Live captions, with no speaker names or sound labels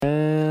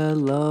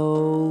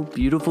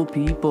beautiful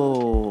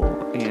people,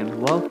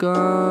 and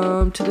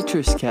welcome to the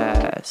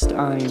Tristcast.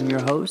 I am your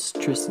host,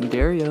 Tristan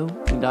Dario,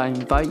 and I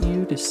invite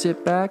you to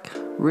sit back,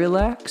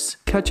 relax,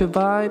 catch a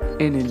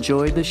vibe, and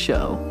enjoy the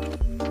show.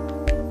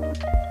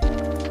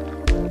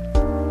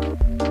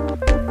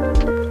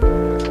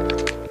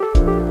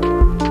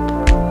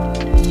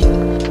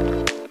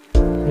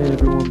 Hey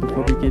everyone,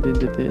 before we get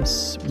into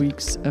this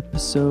week's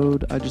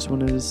episode, I just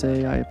wanted to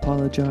say I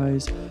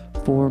apologize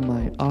for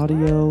my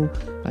audio.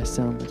 I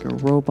sound like a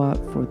robot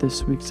for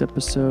this week's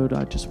episode.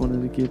 I just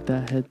wanted to give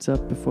that heads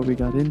up before we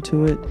got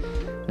into it.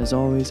 As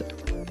always,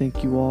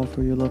 thank you all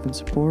for your love and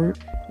support,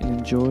 and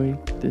enjoy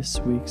this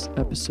week's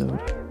episode.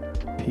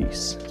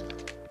 Peace.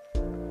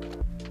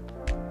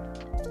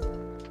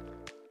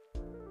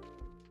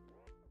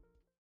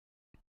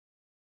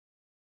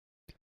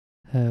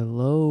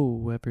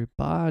 Hello,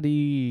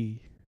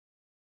 everybody.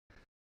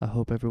 I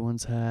hope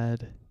everyone's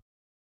had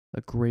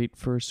a great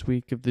first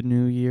week of the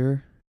new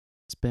year.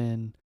 It's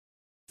been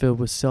filled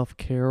with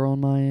self-care on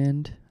my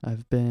end.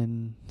 I've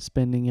been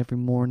spending every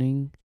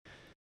morning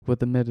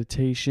with a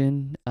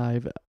meditation.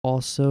 I've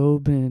also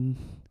been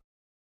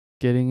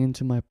getting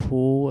into my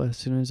pool as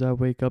soon as I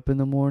wake up in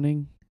the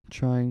morning,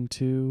 trying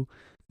to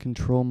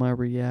control my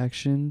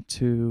reaction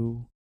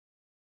to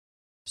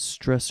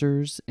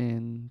stressors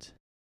and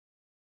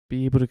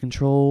be able to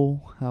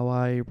control how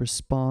I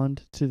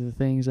respond to the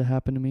things that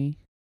happen to me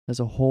as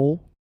a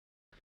whole.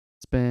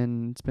 It's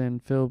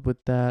been filled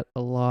with that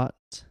a lot.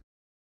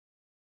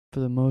 For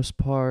the most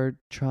part,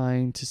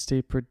 trying to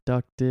stay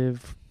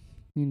productive,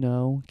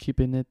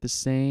 keeping it the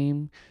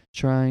same,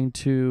 trying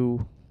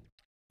to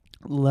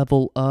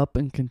level up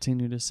and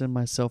continue to send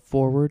myself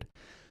forward.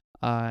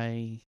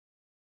 I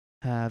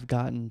have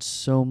gotten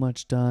so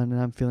much done,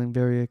 and I'm feeling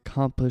very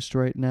accomplished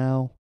right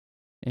now.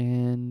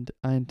 And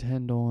I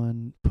intend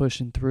on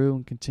pushing through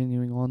and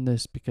continuing on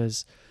this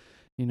because,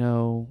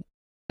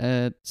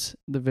 at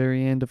the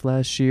very end of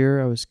last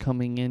year, I was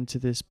coming into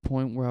this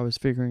point where I was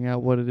figuring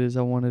out what it is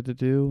I wanted to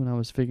do, and I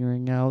was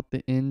figuring out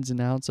the ins and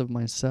outs of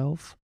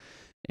myself.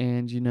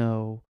 And,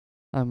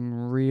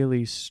 I'm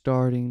really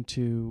starting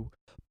to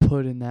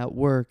put in that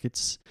work.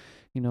 It's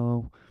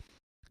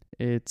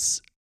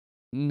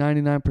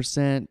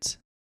 99%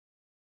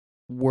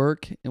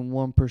 work and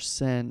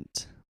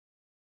 1%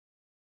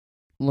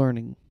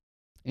 learning.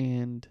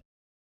 And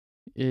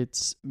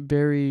it's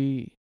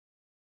very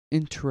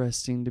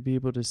interesting to be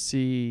able to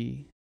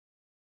see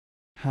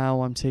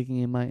how I'm taking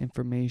in my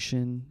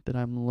information that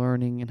I'm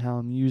learning and how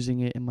I'm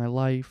using it in my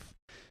life,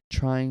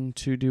 trying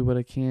to do what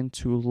I can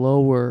to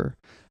lower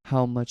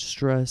how much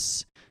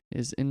stress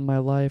is in my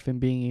life and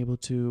being able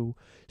to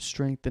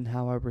strengthen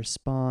how I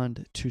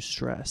respond to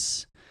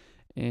stress.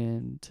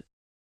 And,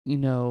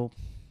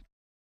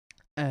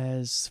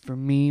 as for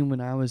me,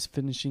 when I was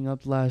finishing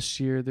up last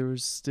year, there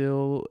was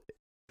still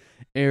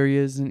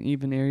areas and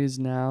even areas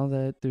now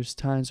that there's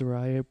times where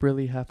I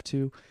really have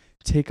to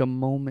take a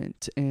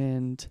moment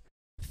and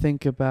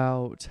think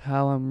about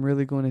how I'm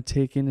really going to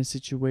take in a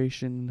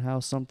situation and how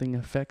something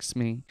affects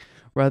me,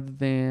 rather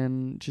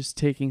than just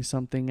taking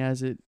something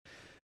as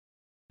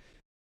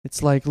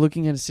it's like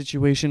looking at a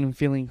situation and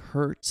feeling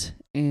hurt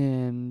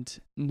and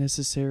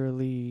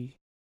necessarily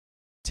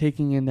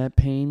taking in that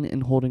pain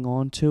and holding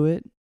on to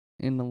it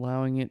and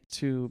allowing it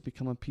to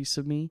become a piece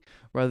of me,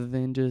 rather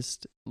than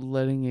just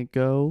letting it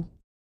go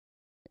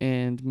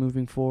and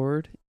moving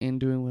forward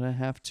and doing what I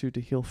have to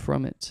heal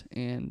from it.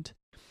 And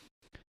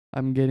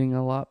I'm getting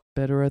a lot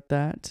better at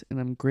that, and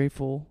I'm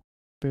grateful,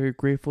 very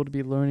grateful to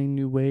be learning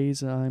new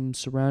ways. I'm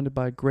surrounded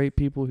by great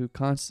people who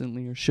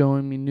constantly are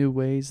showing me new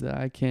ways that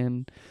I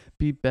can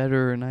be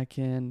better and I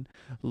can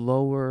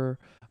lower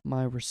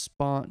my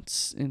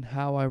response and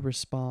how I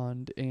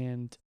respond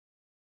and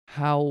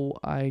how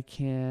I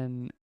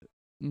can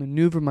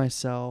maneuver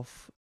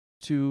myself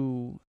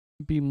to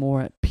be more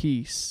at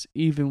peace,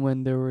 even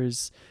when there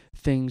is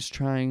things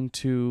trying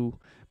to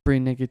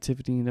bring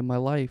negativity into my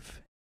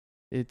life.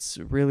 It's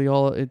really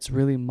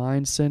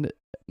mindset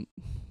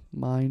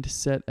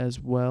as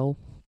well.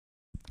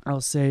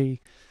 I'll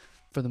say,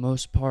 for the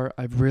most part,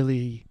 I've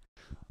really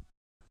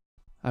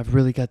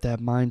got that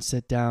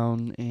mindset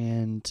down,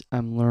 and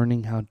I'm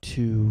learning how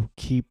to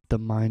keep the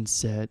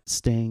mindset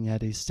staying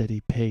at a steady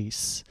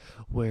pace,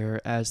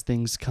 where as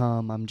things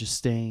come, I'm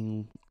just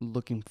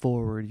looking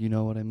forward, you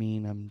know what I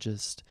mean? I'm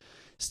just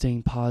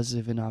staying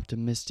positive and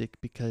optimistic,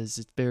 because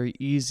it's very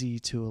easy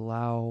to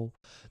allow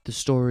the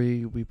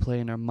story we play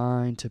in our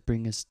mind to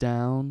bring us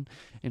down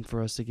and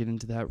for us to get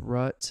into that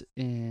rut,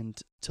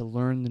 and to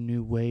learn the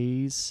new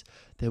ways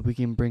that we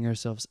can bring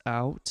ourselves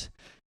out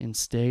and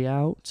stay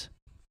out.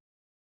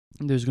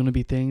 There's going to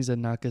be things that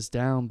knock us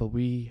down, but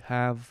we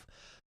have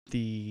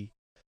the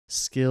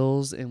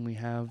skills and we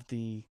have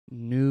the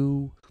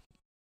new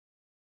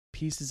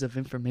pieces of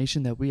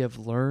information that we have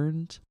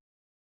learned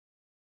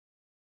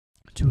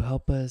to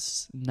help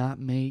us not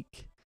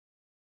make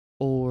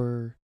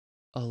or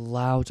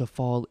allow to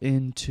fall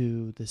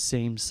into the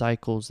same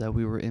cycles that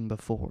we were in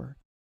before.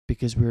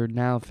 Because we're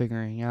now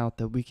figuring out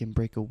that we can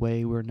break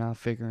away. We're now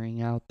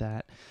figuring out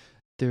that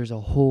there's a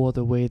whole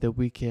other way that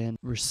we can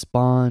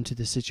respond to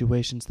the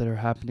situations that are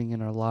happening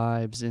in our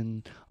lives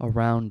and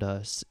around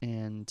us.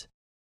 And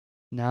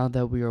now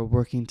that we are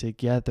working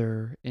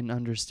together and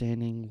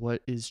understanding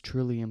what is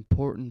truly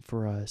important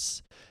for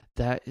us,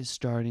 that is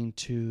starting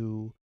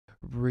to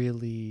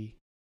really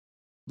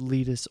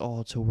lead us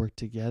all to work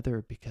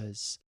together,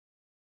 because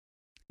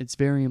it's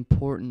very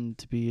important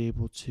to be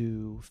able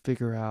to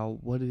figure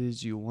out what it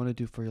is you want to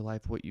do for your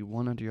life, what you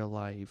want under your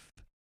life,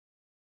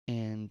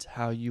 and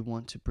how you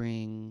want to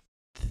bring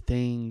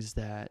things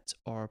that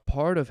are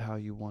part of how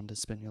you want to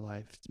spend your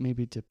life.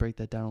 Maybe to break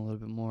that down a little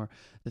bit more,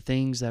 the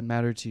things that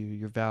matter to you,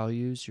 your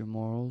values, your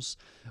morals.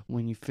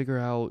 When you figure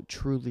out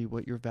truly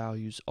what your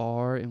values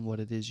are and what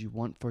it is you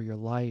want for your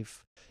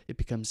life, it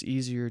becomes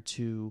easier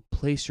to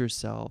place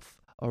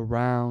yourself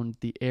around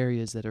the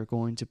areas that are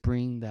going to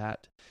bring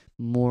that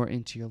more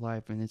into your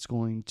life, and it's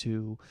going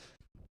to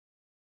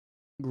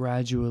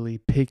gradually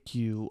pick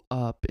you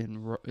up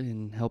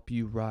and help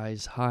you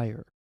rise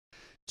higher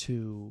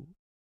to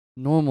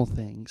normal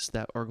things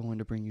that are going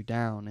to bring you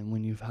down. And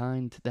when you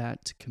find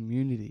that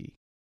community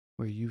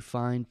where you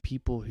find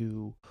people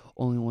who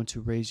only want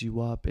to raise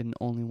you up and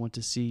only want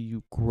to see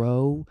you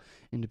grow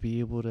and to be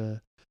able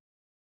to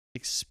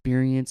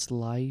experience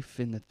life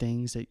and the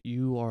things that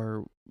you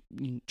are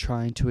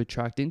trying to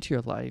attract into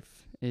your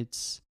life,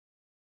 it's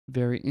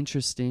very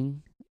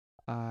interesting.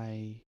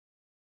 I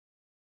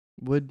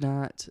would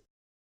not,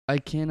 I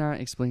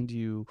cannot explain to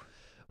you.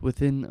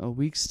 Within a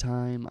week's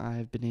time,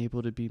 I've been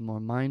able to be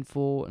more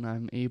mindful, and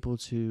I'm able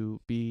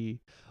to be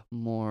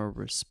more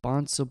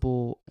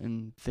responsible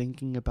and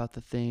thinking about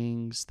the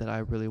things that I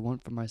really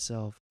want for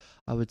myself.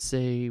 I would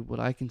say, what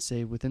I can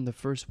say, within the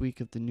first week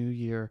of the new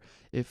year,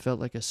 it felt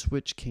like a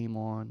switch came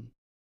on,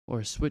 or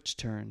a switch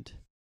turned.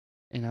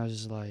 And I was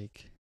just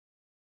like,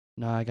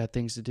 no, I got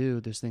things to do.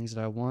 There's things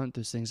that I want.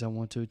 There's things I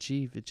want to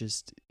achieve. It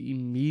just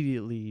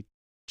immediately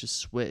just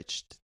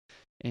switched.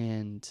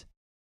 And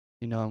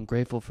I'm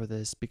grateful for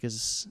this,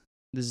 because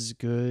this is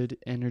good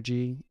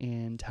energy,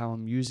 and how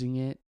I'm using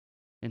it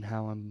and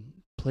how I'm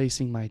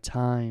placing my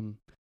time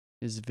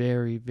is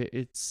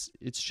it's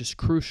just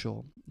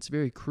crucial. It's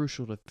very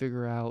crucial to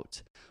figure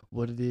out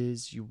what it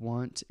is you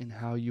want and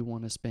how you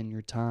want to spend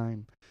your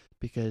time,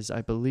 because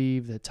I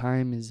believe that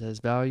time is as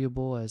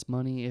valuable as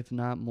money, if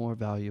not more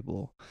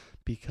valuable,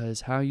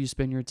 because how you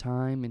spend your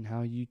time and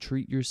how you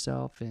treat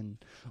yourself and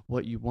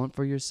what you want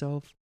for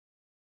yourself,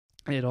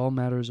 it all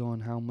matters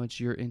on how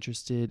much you're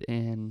interested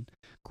in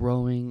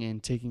growing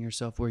and taking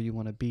yourself where you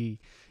want to be.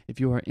 If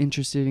you are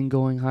interested in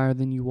going higher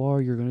than you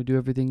are, you're going to do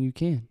everything you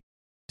can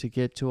to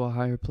get to a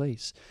higher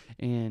place.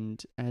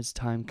 And as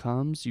time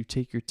comes, you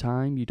take your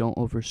time, you don't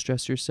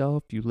overstress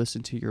yourself, you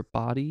listen to your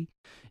body,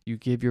 you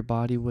give your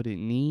body what it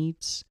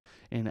needs.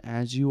 And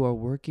as you are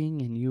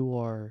working and you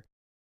are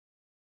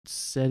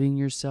setting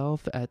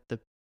yourself at the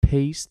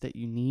pace that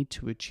you need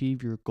to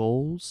achieve your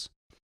goals,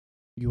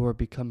 you are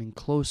becoming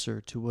closer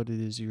to what it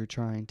is you're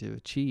trying to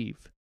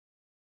achieve.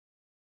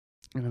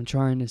 And I'm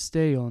trying to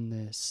stay on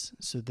this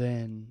so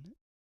then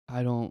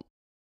I don't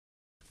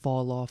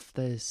fall off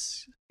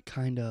this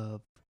kind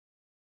of,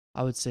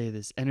 I would say,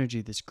 this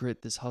energy, this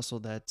grit, this hustle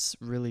that's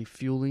really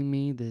fueling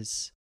me,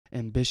 this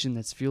ambition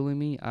that's fueling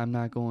me. I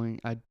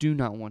do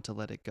not want to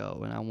let it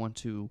go. And I want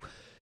to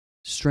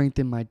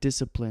strengthen my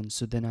discipline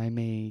so then I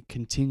may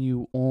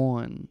continue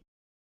on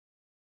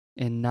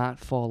and not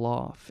fall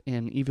off.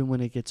 And even when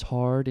it gets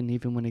hard, and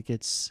even when it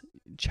gets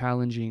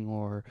challenging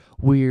or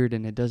weird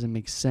and it doesn't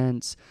make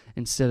sense,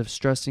 instead of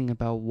stressing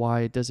about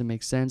why it doesn't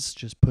make sense,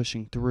 just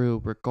pushing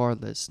through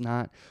regardless,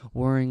 not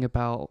worrying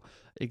about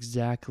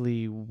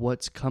exactly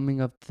what's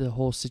coming of the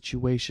whole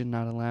situation,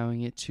 not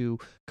allowing it to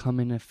come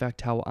and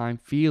affect how I'm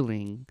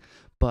feeling,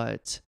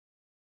 but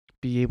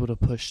be able to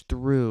push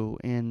through.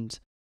 And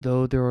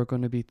though there are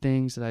going to be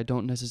things that I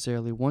don't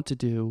necessarily want to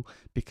do,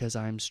 because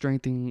I'm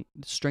strengthening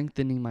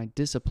my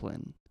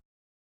discipline,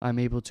 I'm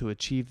able to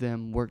achieve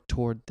them, work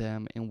toward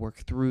them, and work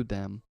through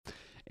them.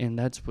 And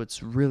that's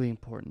what's really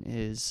important,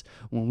 is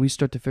when we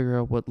start to figure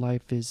out what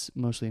life is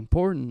mostly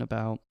important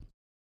about,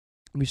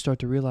 we start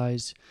to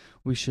realize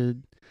we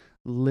should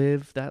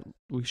live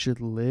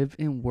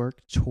and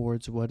work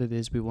towards what it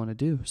is we want to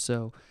do.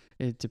 So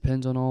it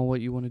depends on all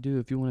what you want to do.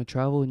 If you want to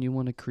travel and you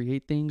want to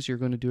create things, you're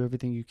going to do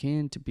everything you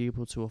can to be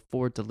able to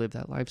afford to live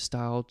that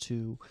lifestyle,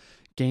 to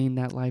gain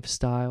that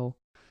lifestyle.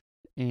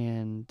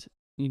 And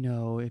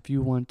if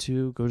you want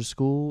to go to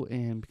school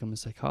and become a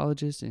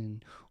psychologist,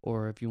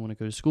 or if you want to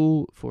go to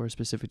school for a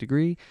specific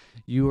degree,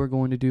 you are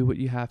going to do what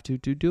you have to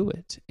do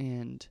it.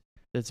 And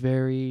that's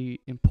very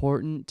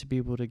important, to be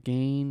able to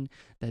gain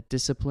that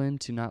discipline,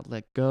 to not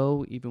let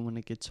go, even when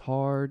it gets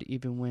hard,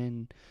 even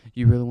when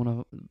you really want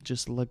to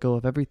just let go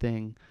of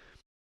everything.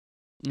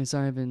 It's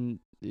not even,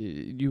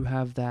 you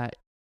have that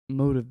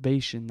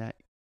motivation, that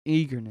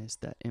eagerness,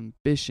 that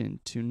ambition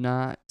to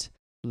not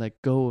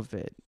let go of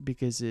it,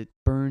 because it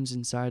burns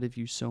inside of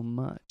you so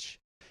much.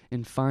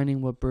 And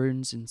finding what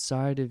burns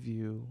inside of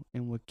you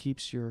and what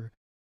keeps your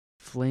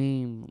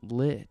flame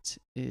lit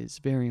is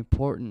very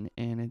important,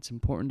 and it's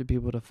important to be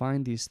able to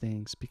find these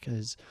things,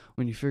 because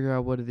when you figure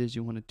out what it is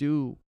you want to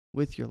do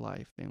with your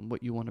life and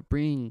what you want to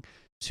bring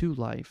to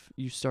life,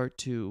 you start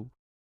to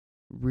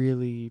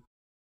really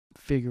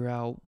figure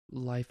out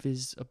life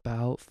is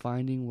about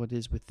finding what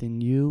is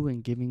within you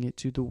and giving it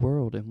to the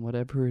world. And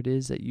whatever it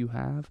is that you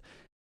have,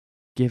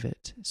 give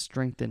it,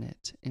 strengthen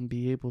it, and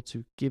be able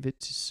to give it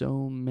to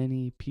so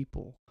many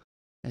people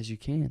as you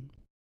can.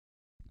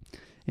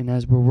 And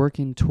as we're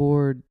working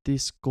toward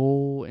this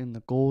goal and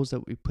the goals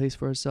that we place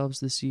for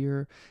ourselves this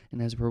year,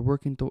 and as we're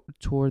working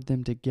toward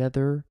them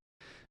together,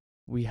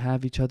 we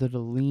have each other to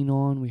lean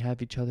on. We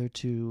have each other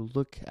to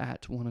look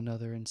at one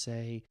another and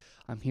say,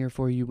 I'm here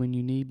for you when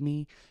you need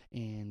me,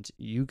 and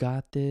you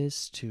got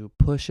this, to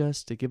push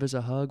us, to give us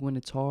a hug when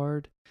it's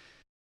hard,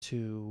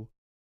 to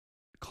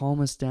calm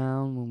us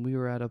down when we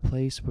were at a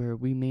place where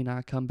we may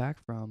not come back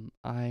from.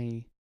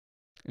 I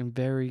am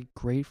very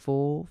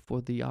grateful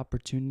for the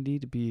opportunity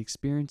to be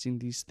experiencing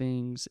these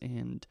things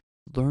and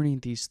learning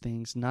these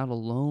things, not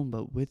alone,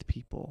 but with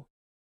people,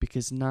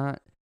 because no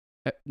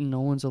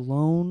one's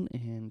alone,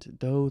 and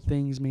though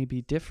things may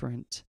be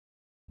different,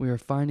 we are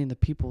finding the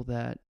people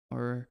that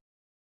are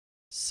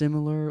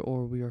similar,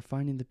 or we are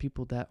finding the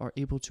people that are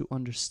able to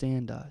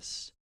understand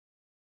us.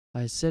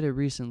 I said it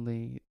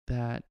recently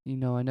that,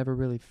 I never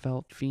really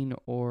felt seen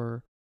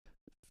or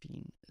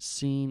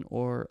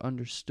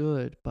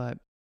understood, but,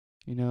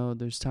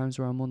 there's times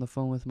where I'm on the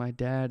phone with my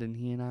dad and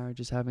he and I are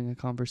just having a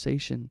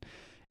conversation,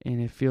 and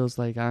it feels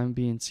like I'm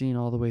being seen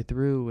all the way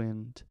through,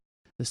 and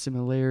the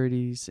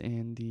similarities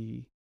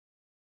and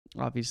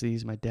obviously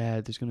he's my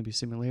dad, there's going to be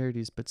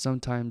similarities, but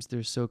sometimes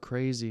they're so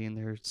crazy and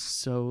they're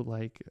so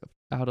like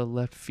out of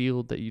left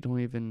field that you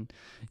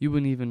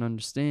wouldn't even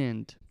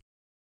understand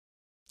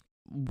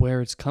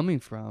where it's coming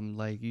from.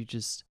 Like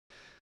it's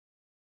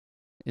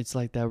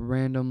like that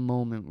random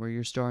moment where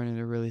you're starting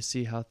to really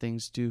see how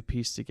things do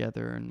piece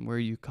together, and where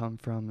you come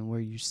from and where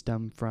you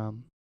stem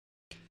from,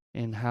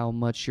 and how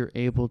much you're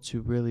able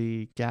to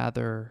really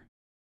gather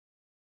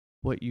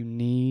what you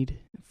need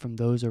from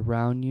those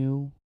around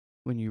you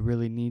when you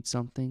really need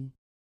something,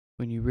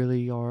 when you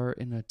really are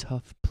in a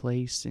tough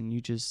place and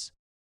you just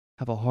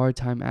have a hard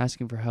time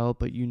asking for help,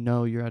 but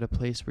you're at a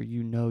place where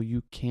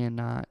you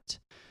cannot,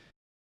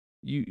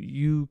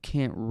 you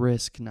can't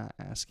risk not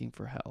asking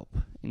for help,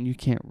 and you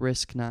can't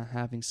risk not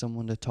having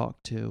someone to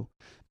talk to,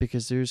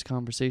 because there's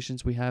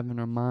conversations we have in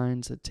our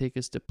minds that take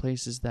us to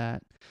places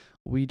that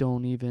we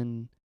don't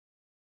even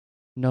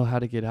know how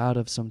to get out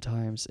of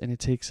sometimes, and it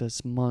takes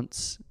us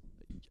months,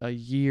 a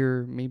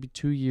year, maybe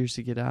 2 years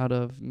to get out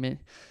of.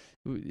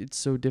 It's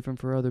so different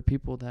for other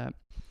people that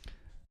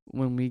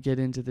when we get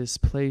into this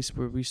place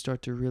where we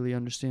start to really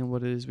understand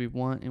what it is we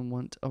want and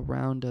want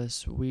around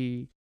us,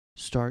 we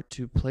start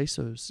to place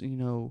those,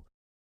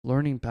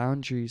 learning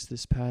boundaries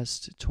this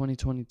past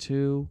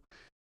 2022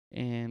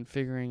 and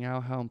figuring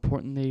out how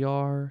important they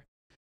are,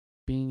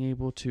 being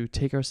able to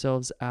take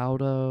ourselves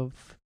out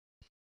of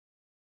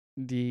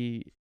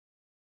the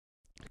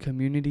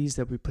communities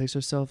that we place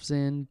ourselves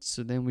in,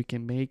 so then we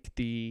can make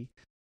the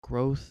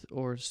growth,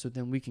 or so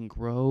then we can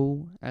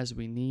grow as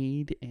we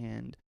need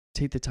and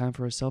take the time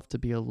for ourselves to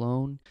be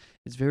alone.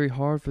 It's very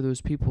hard for those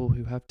people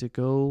who have to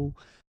go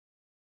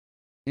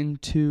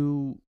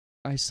into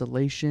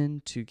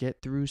isolation to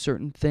get through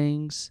certain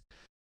things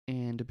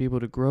and to be able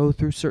to grow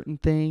through certain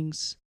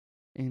things,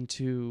 and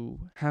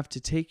to have to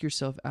take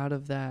yourself out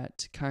of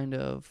that kind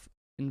of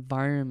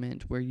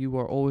environment where you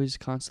are always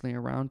constantly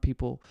around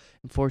people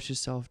and force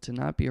yourself to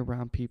not be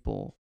around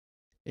people.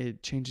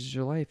 It changes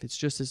your life. It's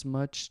just as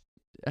much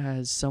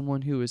as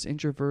someone who is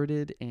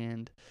introverted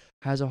and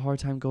has a hard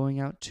time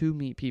going out to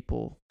meet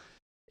people.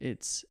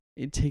 It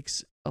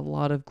takes a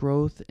lot of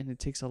growth, and it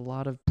takes a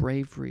lot of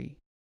bravery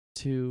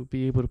to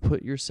be able to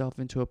put yourself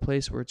into a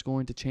place where it's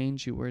going to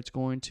change you, where it's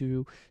going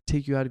to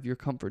take you out of your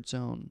comfort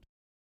zone.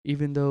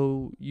 Even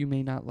though you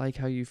may not like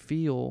how you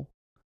feel,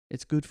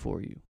 it's good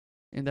for you.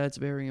 And that's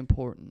very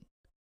important,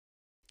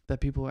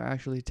 that people are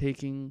actually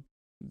taking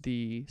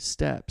the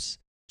steps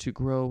to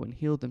grow and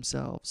heal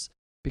themselves,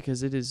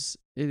 because it is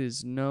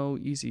no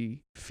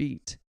easy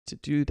feat to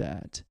do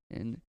that.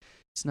 And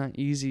it's not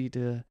easy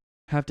to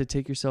have to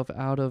take yourself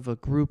out of a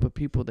group of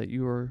people that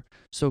you are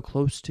so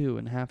close to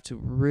and have to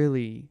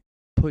really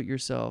put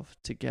yourself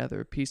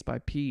together piece by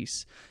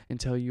piece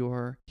until you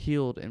are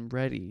healed and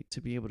ready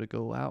to be able to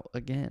go out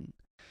again.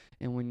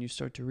 And when you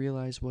start to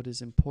realize what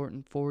is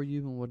important for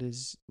you and what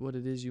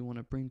it is you want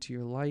to bring to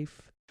your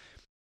life,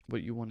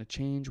 what you want to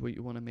change, what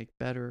you want to make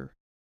better,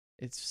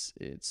 it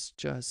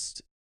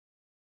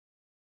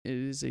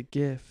is a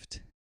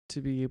gift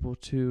to be able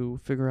to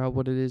figure out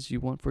what it is you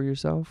want for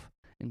yourself,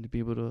 and to be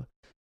able to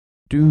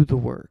do the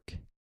work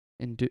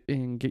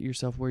and get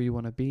yourself where you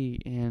want to be.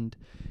 And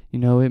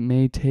it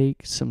may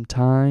take some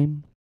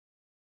time,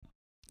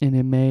 and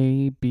it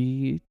may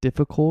be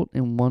difficult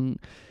in one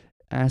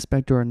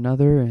aspect or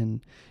another,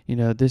 and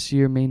this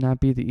year may not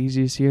be the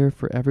easiest year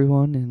for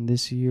everyone, and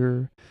this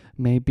year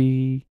may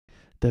be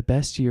the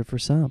best year for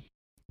some.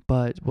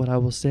 But what I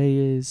will say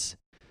is,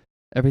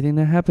 Everything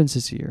that happens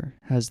this year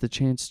has the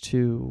chance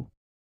to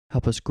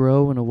help us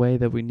grow in a way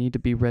that we need to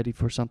be ready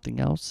for something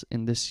else.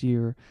 And this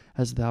year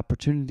has the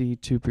opportunity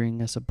to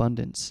bring us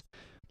abundance.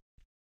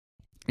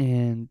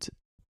 And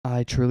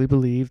I truly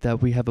believe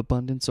that we have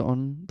abundance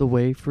on the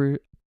way for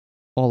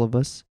all of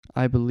us.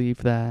 I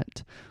believe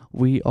that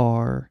we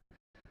are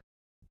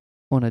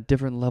on a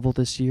different level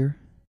this year.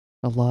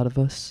 A lot of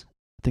us.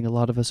 I think a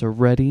lot of us are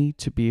ready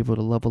to be able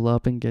to level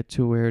up and get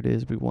to where it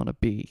is we want to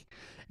be.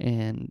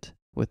 And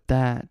with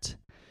that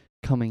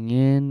coming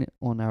in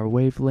on our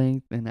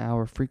wavelength and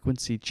our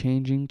frequency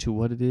changing to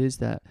what it is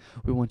that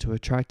we want to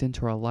attract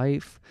into our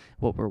life,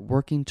 what we're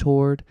working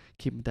toward,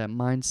 keeping that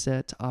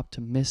mindset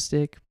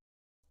optimistic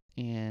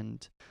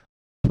and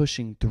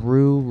pushing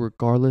through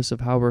regardless of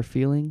how we're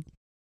feeling.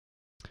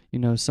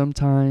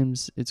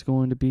 Sometimes it's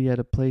going to be at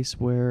a place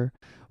where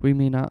we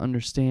may not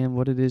understand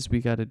what it is we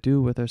got to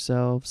do with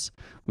ourselves.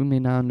 We may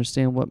not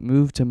understand what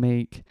move to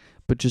make,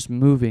 but just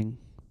moving,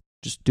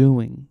 just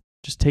doing,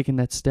 just taking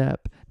that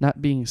step,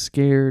 not being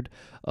scared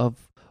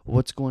of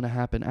what's going to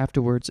happen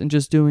afterwards and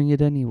just doing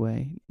it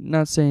anyway.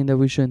 Not saying that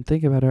we shouldn't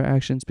think about our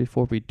actions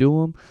before we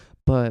do them,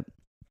 but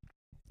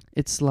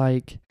it's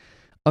like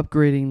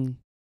upgrading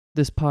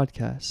this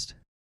podcast.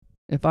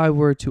 If I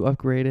were to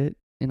upgrade it,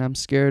 and I'm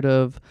scared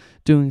of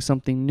doing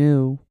something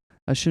new,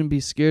 I shouldn't be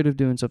scared of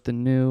doing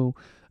something new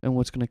and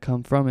what's going to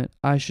come from it.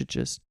 I should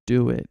just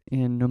do it.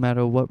 And no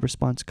matter what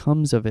response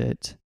comes of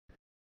it,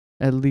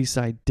 at least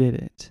I did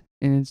it.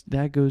 And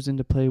that goes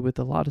into play with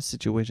a lot of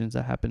situations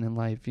that happen in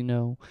life.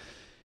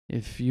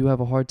 If you have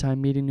a hard time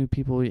meeting new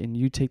people and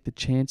you take the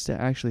chance to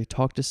actually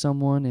talk to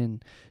someone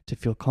and to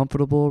feel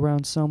comfortable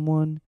around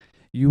someone,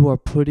 you are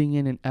putting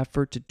in an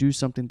effort to do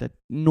something that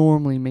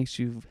normally makes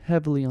you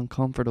heavily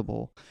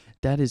uncomfortable.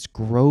 That is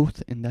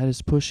growth, and that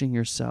is pushing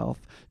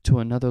yourself to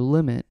another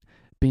limit,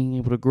 being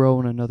able to grow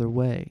in another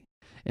way.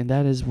 And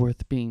that is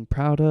worth being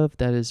proud of.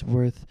 That is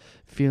worth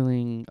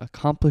feeling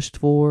accomplished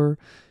for.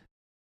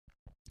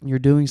 You're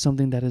doing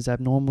something that is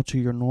abnormal to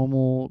your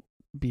normal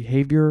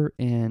behavior,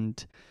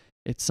 and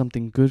it's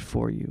something good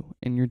for you.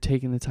 And you're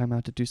taking the time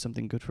out to do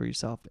something good for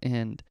yourself.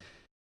 And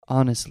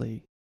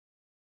honestly,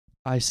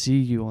 I see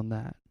you on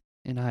that.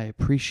 And I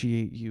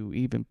appreciate you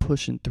even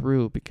pushing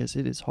through, because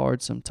it is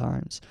hard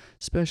sometimes,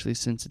 especially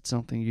since it's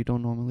something you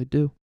don't normally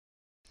do.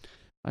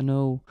 I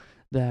know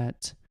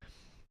that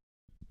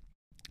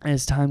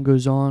as time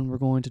goes on, we're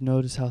going to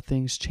notice how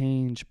things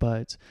change,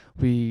 but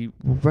we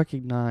will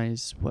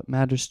recognize what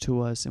matters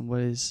to us and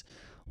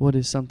what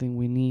is something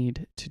we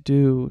need to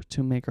do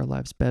to make our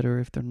lives better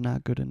if they're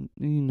not good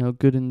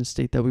in the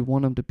state that we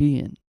want them to be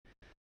in.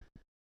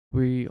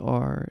 We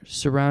are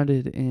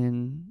surrounded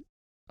in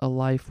a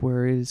life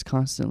where it is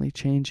constantly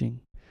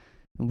changing.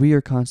 And we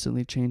are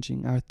constantly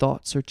changing. Our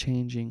thoughts are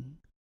changing.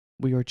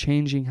 We are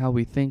changing how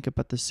we think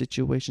about the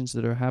situations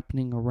that are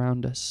happening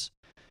around us.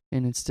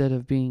 And instead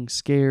of being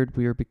scared,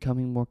 we are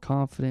becoming more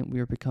confident. We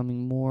are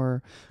becoming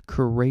more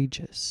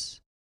courageous.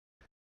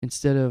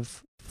 Instead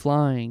of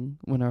flying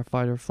when our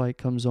fight or flight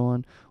comes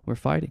on, we're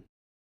fighting.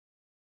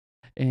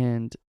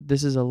 And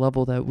this is a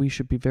level that we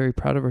should be very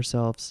proud of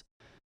ourselves,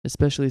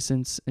 especially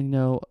since,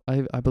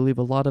 I believe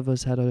a lot of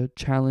us had a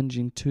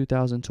challenging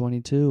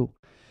 2022.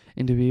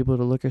 And to be able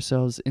to look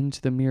ourselves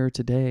into the mirror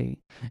today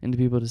and to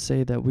be able to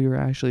say that we are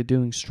actually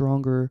doing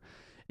stronger,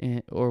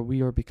 or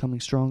we are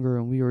becoming stronger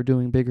and we are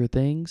doing bigger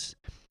things,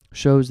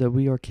 shows that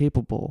we are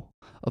capable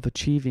of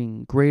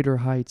achieving greater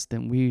heights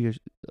than we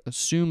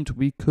assumed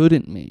we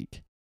couldn't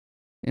make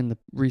in the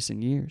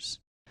recent years.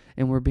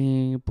 And we're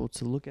being able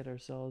to look at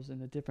ourselves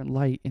in a different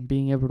light and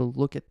being able to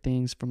look at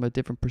things from a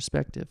different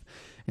perspective.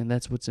 And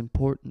that's what's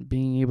important,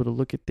 being able to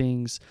look at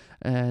things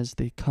as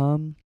they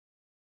come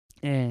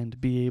and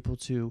be able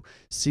to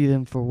see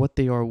them for what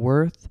they are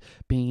worth,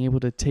 being able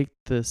to take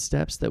the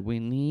steps that we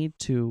need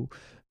to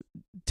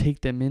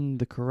take them in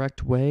the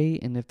correct way,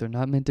 and if they're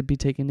not meant to be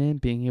taken in,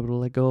 being able to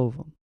let go of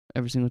them.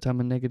 Every single time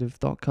a negative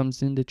thought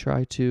comes in to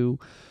try to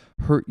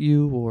hurt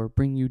you or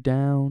bring you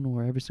down,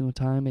 or every single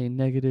time a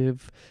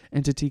negative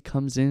entity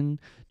comes in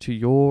to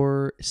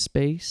your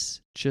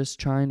space just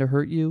trying to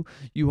hurt you,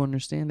 you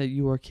understand that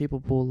you are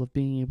capable of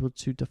being able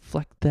to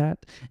deflect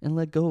that and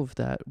let go of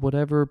that.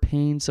 Whatever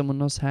pain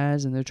someone else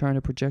has and they're trying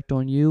to project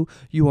on you,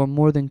 you are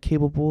more than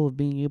capable of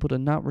being able to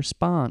not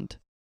respond.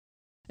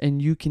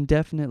 And you can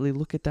definitely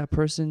look at that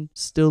person,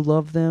 still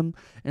love them,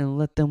 and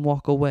let them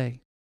walk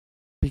away.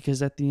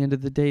 Because at the end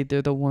of the day,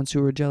 they're the ones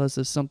who are jealous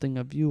of something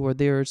of you, or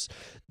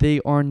they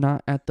are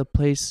not at the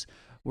place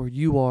where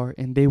you are,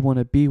 and they want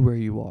to be where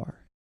you are.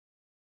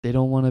 They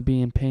don't want to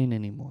be in pain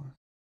anymore.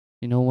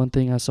 One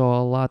thing I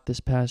saw a lot this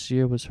past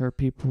year was hurt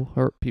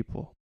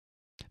people.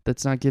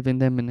 That's not giving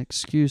them an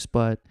excuse,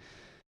 but,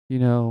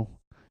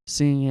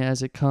 seeing it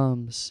as it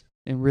comes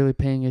and really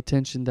paying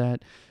attention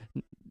that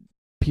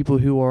people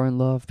who are in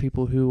love,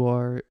 people who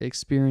are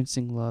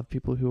experiencing love,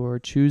 people who are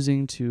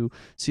choosing to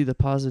see the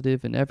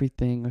positive in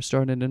everything are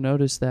starting to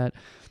notice that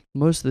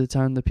most of the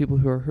time the people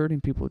who are hurting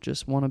people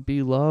just want to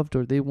be loved,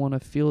 or they want to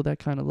feel that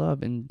kind of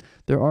love. And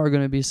there are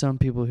going to be some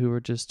people who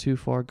are just too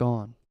far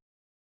gone.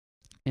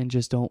 and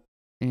just don't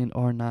and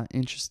are not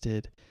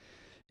interested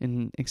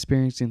in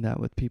experiencing that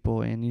with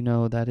people. And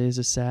that is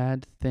a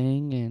sad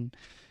thing, and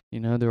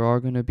there are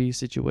going to be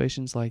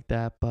situations like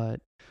that,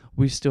 but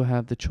we still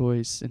have the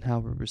choice in how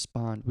we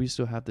respond. We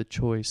still have the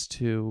choice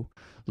to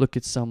look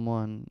at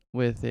someone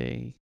with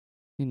a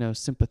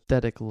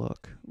sympathetic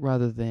look,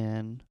 rather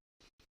than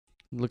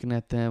looking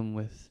at them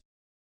with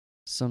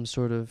some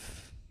sort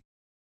of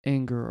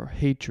anger or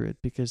hatred,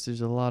 because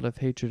there's a lot of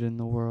hatred in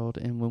the world.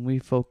 And when we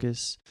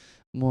focus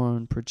more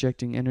on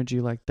projecting energy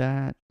like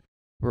that,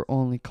 we're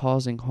only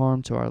causing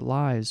harm to our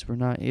lives. We're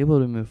not able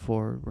to move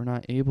forward. We're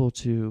not able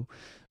to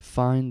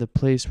find the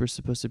place we're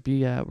supposed to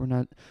be at.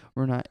 We're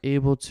not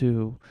able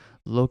to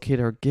locate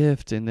our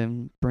gift and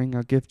then bring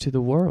our gift to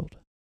the world.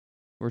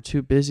 We're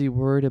too busy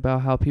worried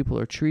about how people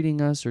are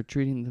treating us or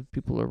treating the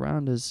people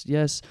around us.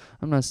 Yes,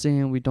 I'm not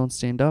saying we don't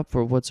stand up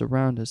for what's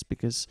around us,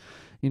 because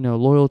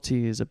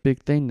loyalty is a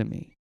big thing to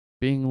me.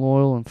 Being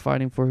loyal and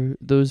fighting for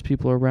those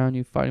people around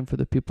you, fighting for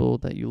the people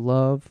that you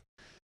love,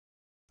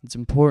 it's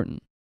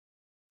important.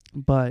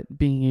 But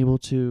being able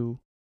to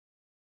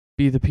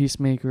be the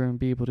peacemaker and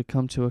be able to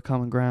come to a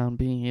common ground,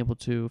 being able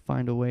to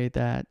find a way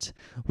that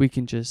we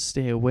can just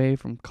stay away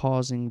from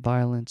causing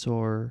violence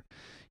or,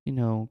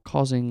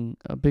 causing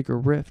a bigger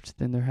rift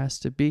than there has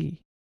to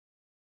be.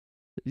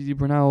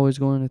 We're not always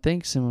going to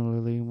think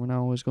similarly. We're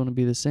not always going to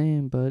be the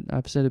same, but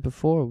I've said it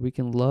before. We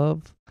can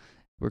love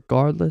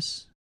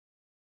regardless,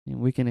 and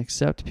we can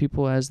accept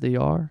people as they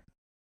are.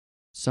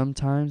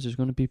 Sometimes there's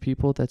going to be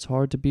people that's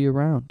hard to be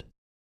around.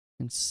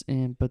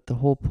 But the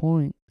whole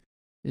point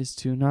is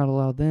to not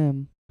allow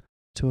them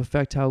to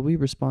affect how we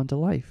respond to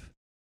life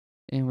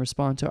and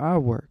respond to our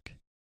work.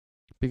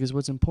 Because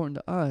what's important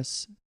to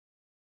us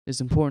is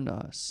important to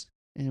us.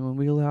 And when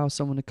we allow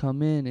someone to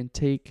come in and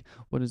take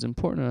what is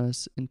important to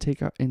us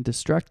and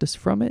distract us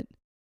from it,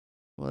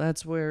 well,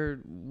 that's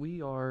where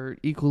we are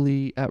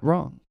equally at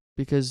wrong.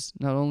 Because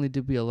not only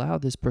did we allow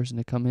this person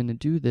to come in and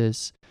do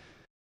this,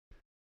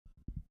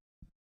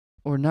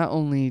 or not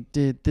only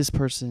did this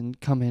person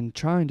come in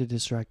trying to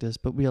distract us,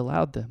 but we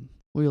allowed them.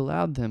 We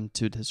allowed them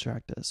to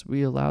distract us.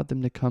 We allowed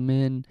them to come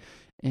in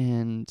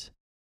and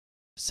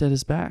set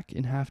us back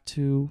and have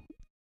to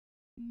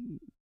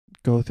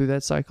go through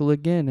that cycle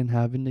again and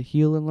having to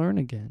heal and learn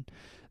again.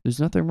 There's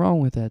nothing wrong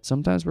with that.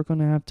 Sometimes we're going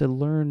to have to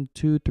learn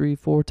 2, 3,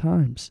 4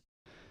 times.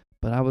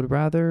 But I would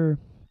rather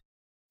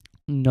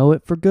know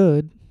it for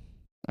good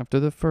after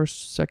the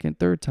first, second,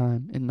 third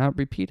time and not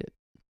repeat it.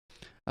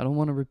 I don't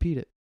want to repeat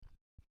it.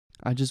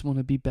 I just want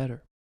to be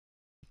better.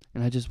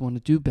 And I just want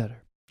to do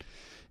better.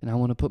 And I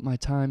want to put my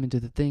time into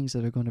the things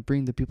that are going to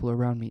bring the people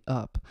around me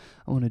up.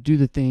 I want to do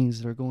the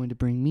things that are going to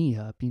bring me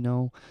up.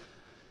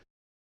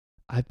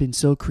 I've been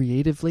so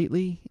creative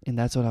lately, and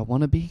that's what I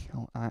want to be.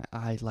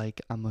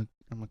 I'm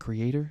a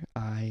creator.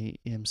 I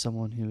am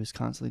someone who is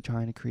constantly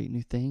trying to create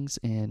new things,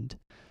 and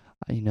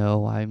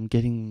I'm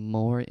getting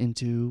more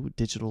into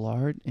digital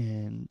art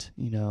and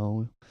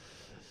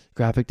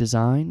graphic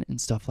design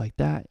and stuff like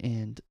that,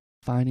 and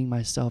finding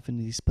myself in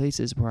these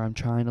places where I'm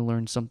trying to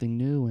learn something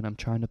new and I'm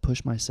trying to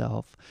push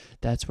myself.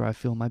 That's where I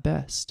feel my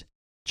best.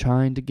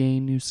 Trying to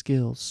gain new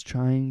skills,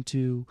 trying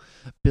to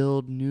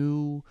build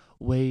new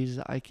ways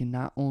I can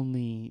not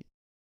only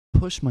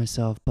push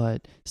myself,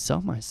 but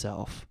sell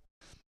myself.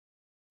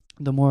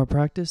 The more I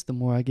practice, the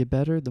more I get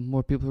better, the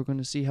more people are going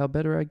to see how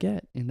better I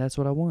get. And that's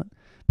what I want.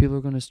 People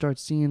are going to start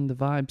seeing the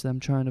vibes that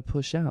I'm trying to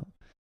push out.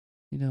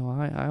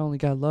 I only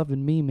got love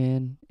in me,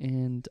 man,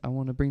 and I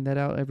want to bring that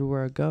out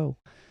everywhere I go.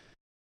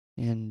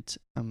 And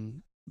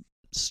I'm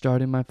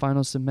starting my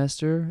final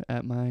semester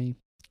at my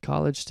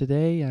college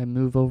today. I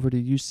move over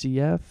to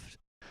UCF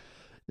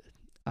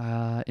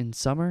in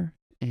summer,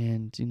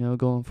 and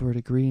going for a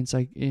degree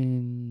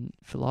in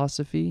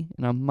philosophy,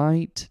 and I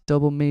might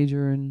double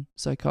major in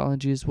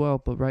psychology as well.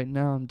 But right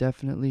now, I'm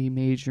definitely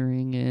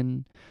majoring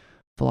in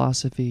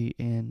philosophy,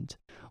 and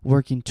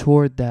working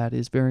toward that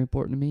is very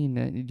important to me.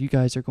 And you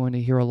guys are going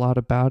to hear a lot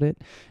about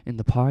it in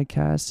the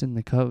podcast in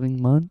the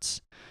coming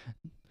months.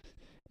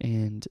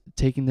 And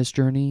taking this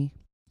journey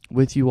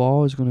with you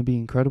all is going to be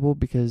incredible,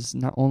 because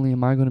not only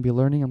am I going to be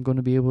learning, I'm going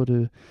to be able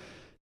to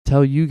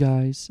tell you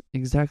guys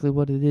exactly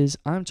what it is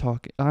I'm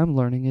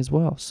learning as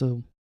well.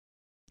 So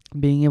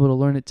being able to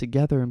learn it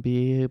together and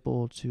be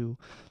able to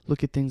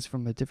look at things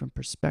from a different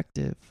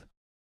perspective,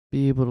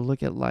 be able to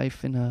look at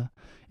life in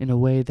a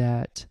way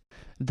that,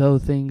 though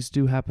things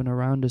do happen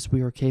around us,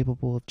 we are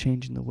capable of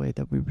changing the way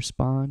that we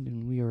respond,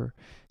 and we are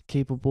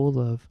capable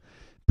of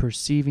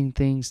perceiving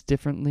things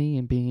differently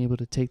and being able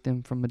to take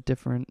them from a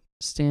different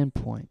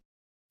standpoint.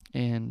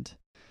 And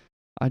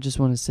I just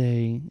want to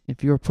say,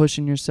 if you're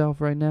pushing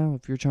yourself right now,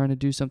 if you're trying to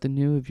do something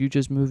new, if you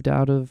just moved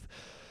out of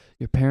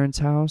your parents'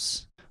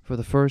 house for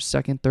the first,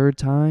 second, third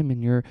time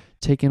and you're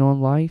taking on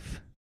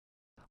life,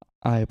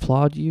 I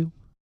applaud you.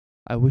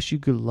 I wish you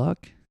good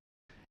luck.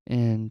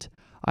 And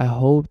I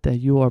hope that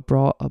you are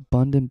brought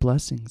abundant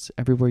blessings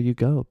everywhere you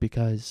go,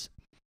 because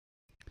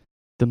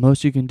the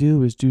most you can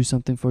do is do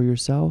something for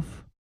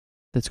yourself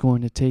that's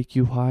going to take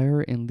you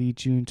higher and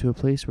lead you into a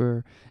place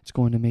where it's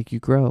going to make you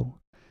grow.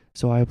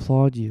 So I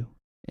applaud you,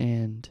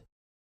 and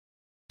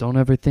don't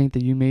ever think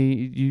that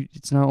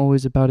it's not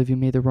always about if you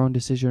made the wrong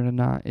decision or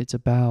not. It's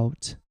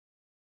about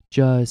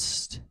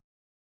just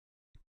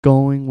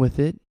going with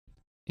it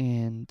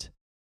and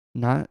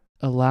not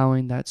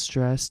allowing that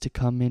stress to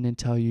come in and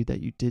tell you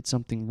that you did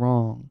something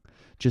wrong.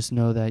 Just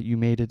know that you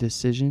made a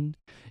decision.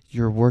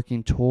 You're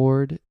working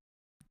toward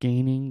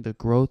gaining the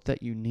growth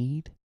that you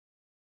need.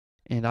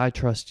 And I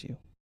trust you.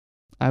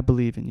 I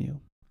believe in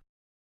you.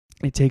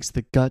 It takes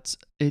guts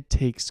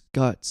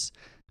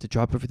to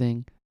drop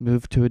everything,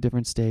 move to a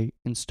different state,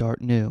 and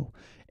start new.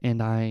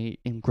 And I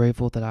am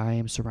grateful that I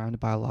am surrounded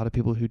by a lot of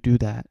people who do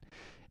that.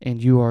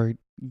 And you are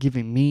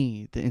giving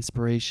me the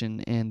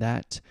inspiration and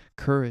that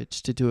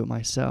courage to do it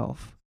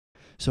myself.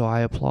 So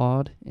I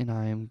applaud, and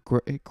I am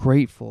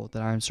grateful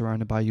that I am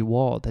surrounded by you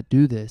all that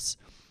do this.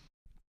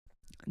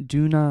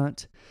 Do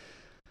not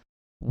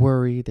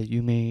worry that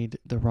you made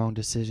the wrong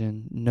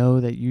decision.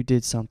 Know that you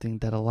did something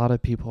that a lot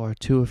of people are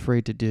too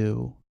afraid to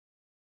do,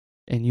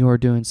 and you are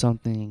doing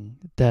something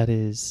that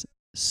is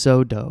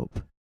so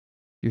dope.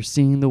 You're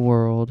seeing the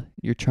world,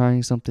 you're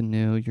trying something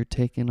new, you're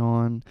taking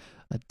on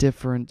a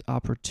different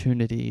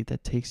opportunity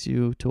that takes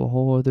you to a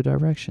whole other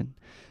direction.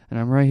 And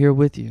I'm right here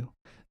with you.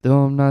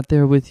 Though I'm not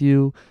there with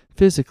you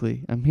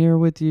physically, I'm here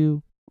with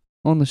you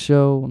on the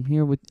show.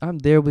 I'm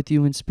there with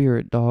you in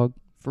spirit, dog.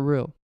 For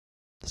real.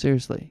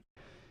 Seriously.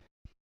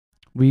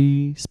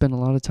 We spend a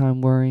lot of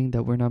time worrying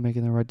that we're not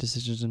making the right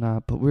decisions or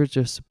not, but we're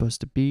just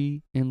supposed to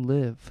be and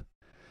live.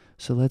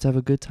 So let's have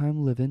a good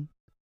time living.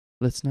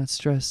 Let's not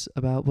stress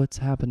about what's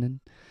happening,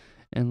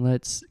 and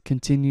let's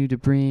continue to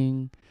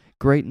bring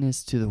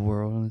greatness to the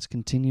world, and let's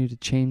continue to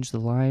change the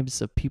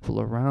lives of people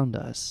around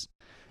us,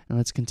 and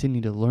let's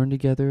continue to learn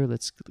together.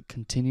 Let's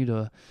continue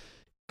to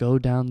go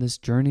down this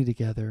journey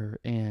together,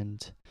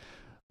 and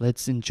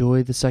let's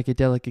enjoy the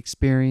psychedelic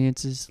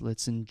experiences.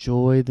 Let's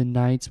enjoy the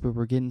nights where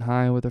we're getting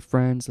high with our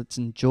friends. Let's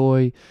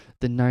enjoy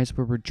the nights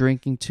where we're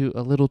drinking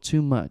a little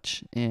too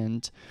much.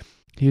 And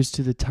here's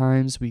to the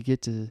times we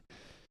get to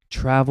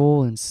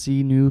travel and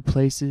see new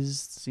places,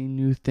 see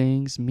new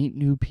things, meet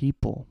new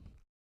people.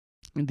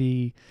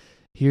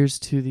 Here's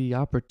to the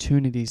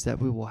opportunities that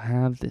we will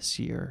have this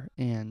year.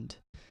 And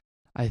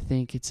I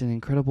think it's an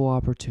incredible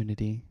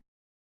opportunity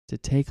to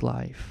take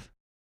life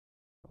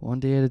one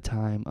day at a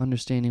time,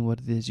 understanding what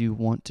it is you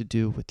want to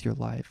do with your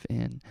life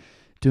and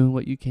doing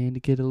what you can to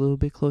get a little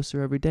bit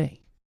closer every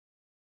day.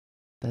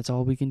 That's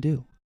all we can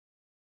do.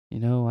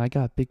 I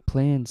got big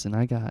plans, and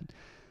I got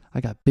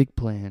big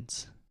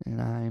plans,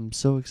 and I'm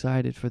so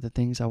excited for the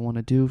things I want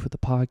to do for the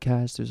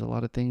podcast. There's a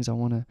lot of things I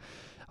want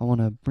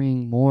to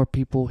bring more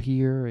people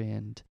here,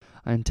 and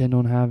I intend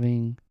on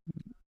having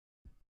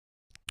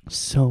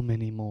so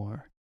many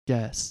more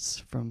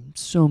guests from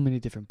so many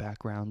different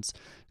backgrounds.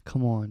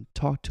 Come on,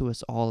 talk to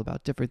us all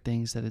about different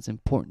things that is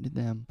important to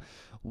them,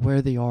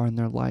 where they are in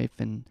their life,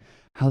 and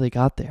how they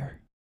got there.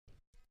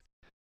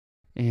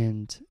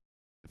 And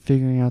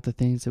figuring out the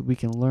things that we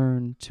can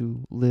learn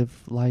to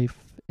live life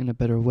in a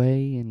better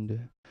way,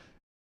 and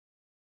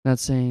not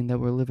saying that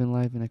we're living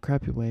life in a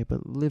crappy way,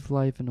 but live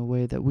life in a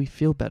way that we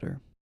feel better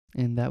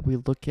and that we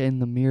look in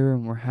the mirror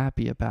and we're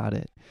happy about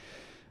it.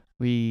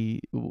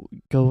 We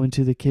go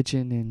into the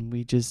kitchen and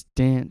we just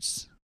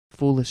dance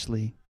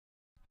foolishly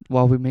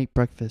while we make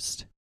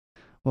breakfast,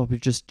 while we're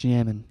just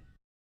jamming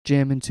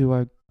to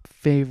our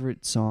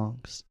favorite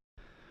songs,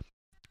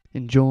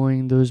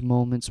 enjoying those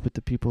moments with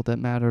the people that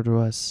matter to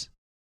us.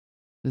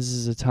 This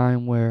is a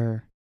time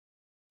where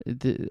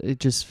it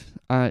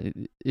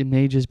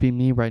may just be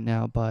me right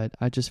now, but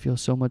I just feel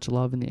so much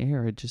love in the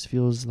air. It just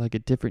feels like a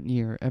different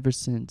year. Ever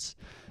since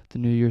the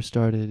new year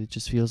started, it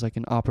just feels like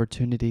an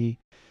opportunity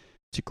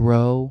to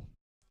grow,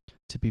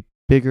 to be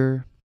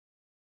bigger,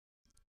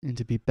 and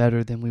to be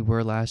better than we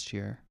were last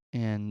year.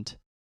 And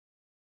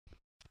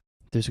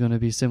there's going to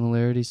be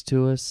similarities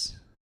to us.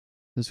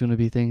 There's going to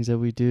be things that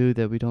we do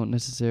that we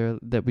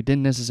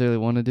didn't necessarily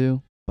want to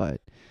do,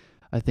 but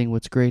I think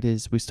what's great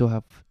is we still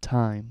have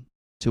time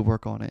to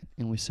work on it,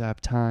 and we still have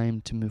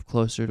time to move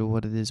closer to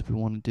what it is we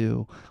want to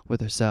do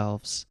with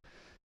ourselves,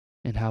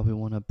 and how we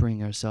want to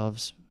bring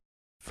ourselves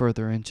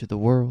further into the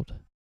world,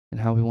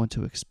 and how we want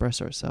to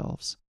express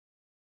ourselves.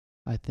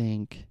 I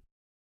think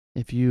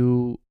if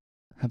you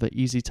have an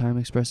easy time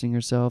expressing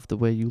yourself the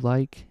way you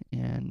like,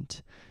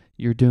 and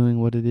you're doing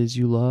what it is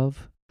you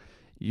love,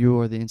 you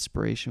are the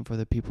inspiration for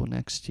the people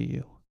next to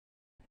you.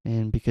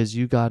 And because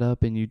you got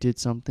up and you did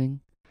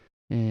something,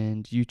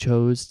 and you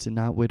chose to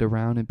not wait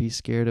around and be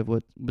scared of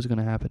what was going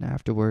to happen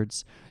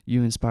afterwards,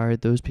 you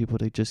inspired those people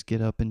to just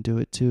get up and do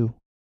it too.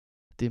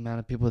 The amount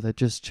of people that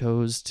just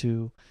chose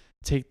to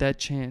take that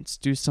chance,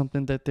 do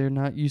something that they're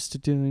not used to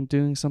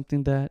doing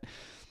something that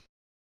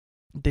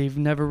they've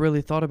never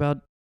really thought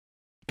about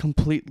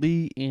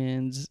completely,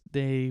 and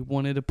they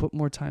wanted to put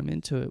more time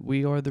into it.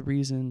 We are the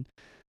reason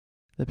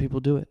that people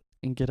do it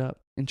and get up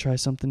and try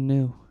something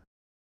new.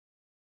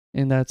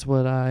 And that's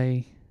what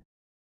I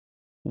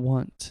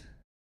want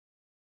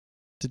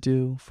to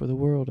do for the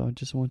world. I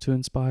just want to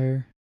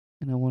inspire,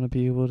 and I want to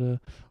be able to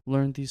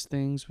learn these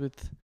things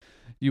with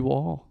you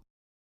all.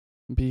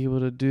 be able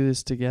to do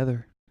this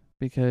together,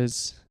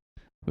 because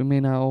we may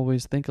not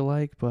always think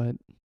alike, but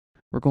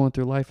we're going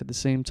through life at the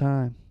same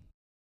time.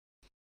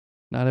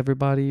 Not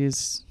everybody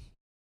is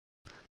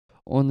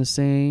on the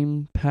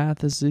same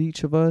path as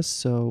each of us,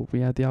 so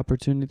we have the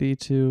opportunity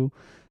to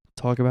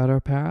talk about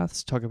our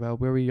paths, talk about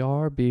where we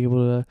are, be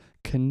able to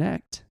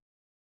connect.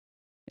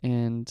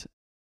 And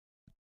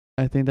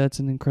I think that's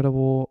an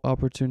incredible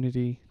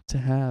opportunity to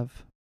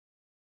have,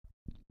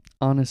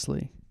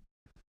 honestly.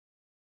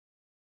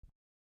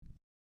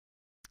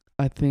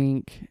 I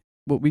think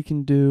what we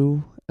can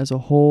do as a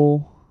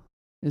whole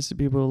is to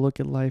be able to look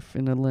at life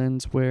in a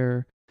lens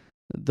where,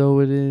 though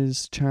it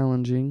is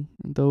challenging,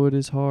 though it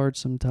is hard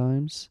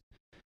sometimes,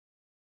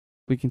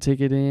 we can take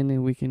it in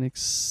and we can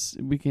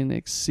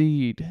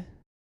exceed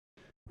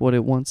what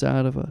it wants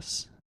out of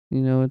us.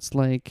 It's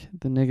like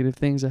the negative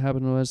things that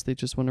happen to us, they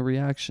just want a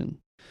reaction.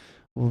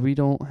 Well, we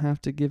don't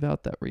have to give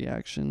out that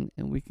reaction,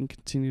 and we can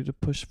continue to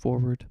push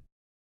forward.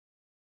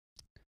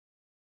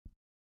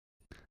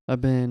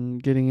 I've been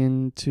getting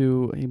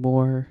into a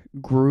more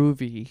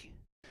groovy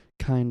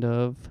kind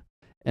of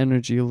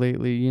energy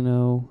lately,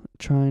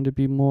 trying to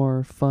be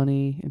more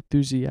funny,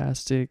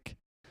 enthusiastic,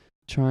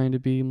 trying to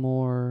be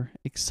more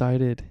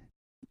excited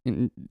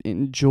and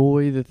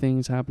enjoy the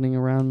things happening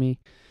around me.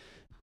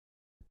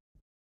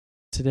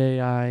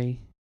 Today I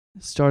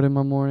started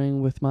my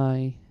morning with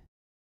my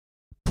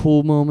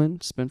pool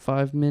moment, spent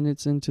 5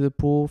 minutes into the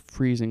pool,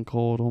 freezing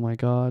cold, oh my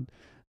god.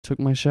 Took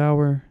my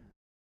shower,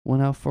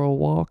 went out for a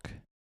walk,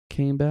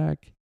 came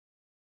back,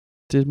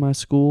 did my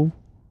school.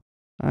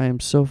 I am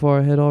so far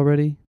ahead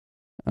already.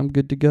 I'm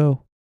good to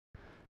go.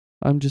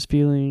 I'm just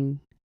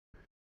feeling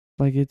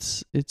like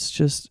it's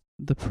just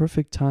the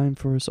perfect time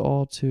for us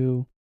all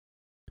to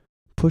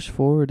push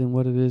forward in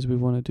what it is we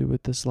want to do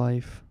with this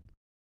life,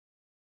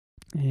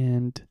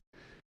 and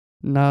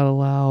not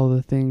allow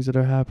the things that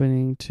are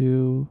happening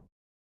to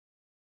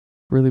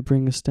really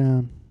bring us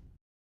down,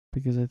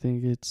 because I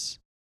think it's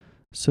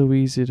so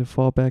easy to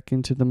fall back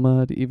into the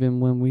mud even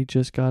when we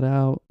just got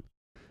out.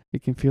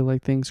 It can feel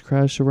like things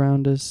crash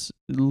around us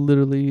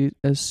literally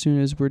as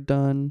soon as we're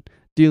done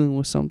dealing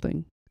with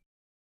something.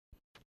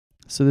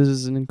 So this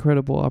is an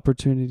incredible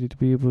opportunity to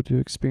be able to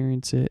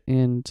experience it,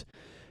 and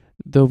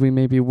though we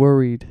may be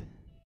worried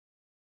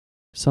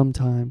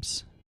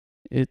sometimes,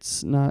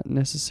 it's not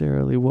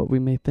necessarily what we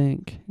may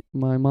think.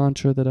 My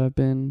mantra that I've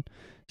been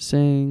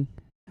saying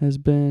has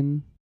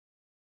been,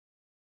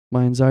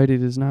 my anxiety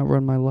does not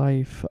run my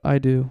life, I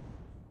do,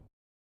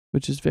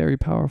 which is very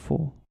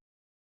powerful.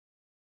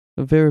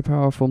 A very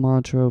powerful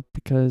mantra,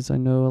 because I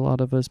know a lot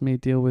of us may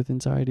deal with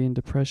anxiety and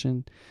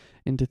depression,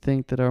 and to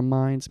think that our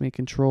minds may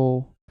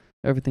control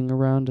everything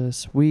around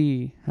us.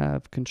 We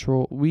have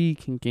control. We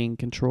can gain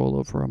control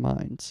over our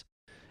minds.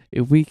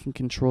 If we can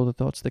control the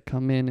thoughts that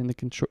come in, and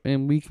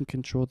we can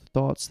control the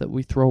thoughts that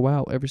we throw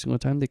out every single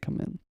time they come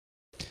in.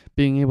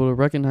 Being able to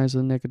recognize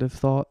the negative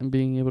thought and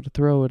being able to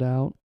throw it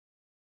out,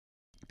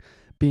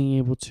 being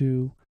able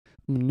to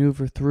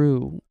maneuver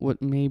through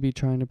what may be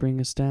trying to bring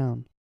us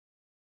down.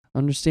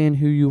 Understand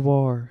who you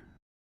are.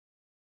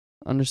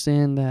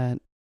 Understand that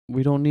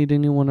we don't need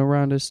anyone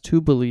around us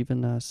to believe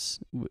in us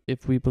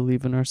if we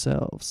believe in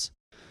ourselves.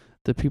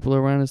 The people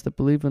around us that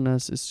believe in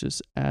us is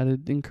just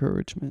added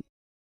encouragement,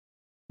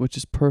 which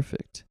is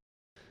perfect.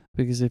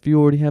 Because if you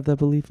already have that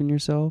belief in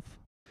yourself,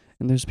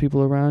 and there's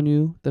people around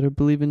you that are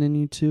believing in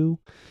you too,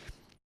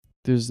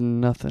 there's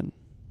nothing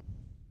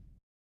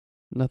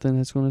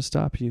that's going to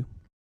stop you.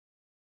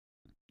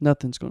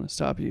 Nothing's going to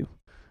stop you.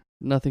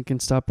 Nothing can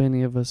stop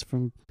any of us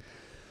from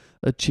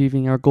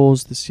achieving our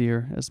goals this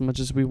year. As much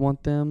as we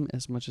want them,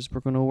 as much as we're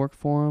going to work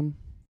for them,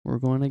 we're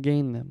going to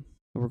gain them.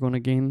 We're going to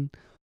gain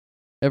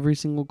every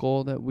single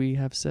goal that we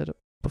have set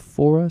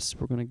before us.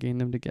 We're going to gain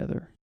them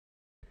together.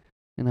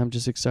 And I'm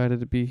just excited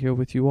to be here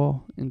with you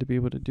all and to be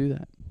able to do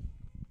that.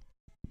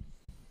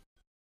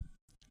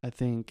 I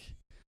think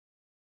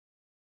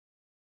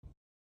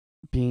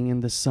being in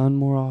the sun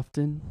more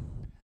often,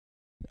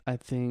 I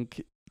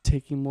think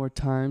taking more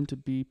time to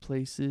be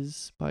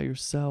places by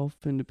yourself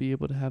and to be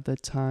able to have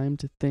that time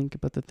to think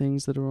about the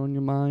things that are on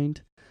your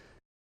mind.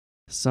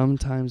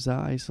 Sometimes that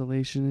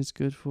isolation is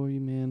good for you,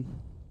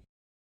 man.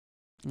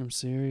 I'm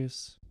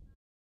serious.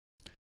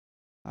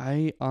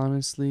 I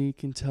honestly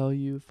can tell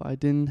you, if I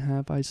didn't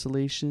have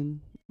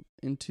isolation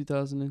in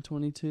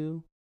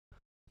 2022,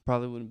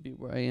 probably wouldn't be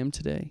where I am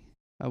today.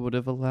 I would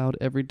have allowed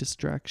every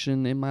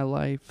distraction in my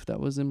life that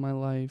was in my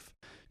life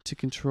to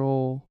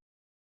control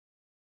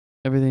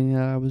everything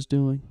that I was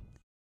doing.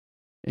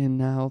 And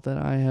now that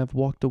I have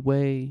walked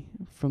away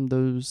from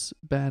those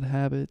bad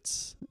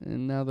habits,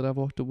 and now that I've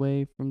walked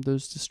away from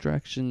those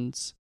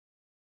distractions,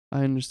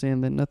 I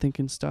understand that nothing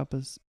can stop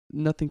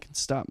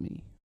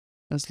me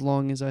as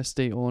long as I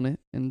stay on it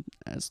and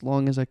as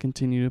long as I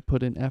continue to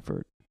put in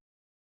effort.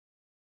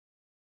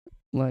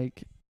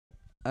 Like,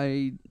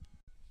 I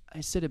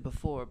said it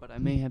before, but I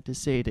may have to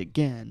say it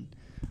again.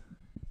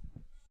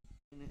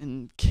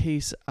 In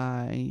case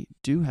I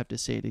do have to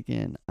say it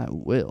again, I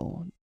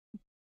will.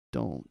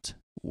 Don't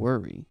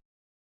worry.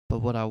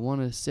 But what I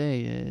want to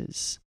say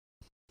is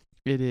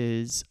it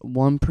is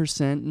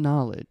 1%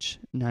 knowledge,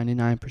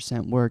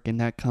 99% work. And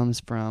that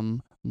comes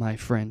from my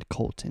friend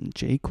Colton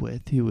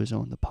Jaquith, who was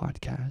on the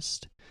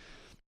podcast.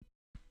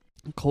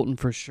 Colton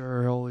for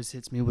sure always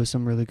hits me with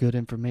some really good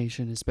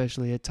information,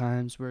 especially at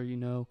times where,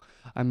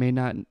 I may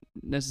not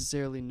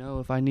necessarily know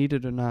if I need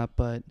it or not,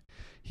 but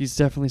he's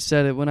definitely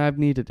said it when I've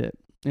needed it,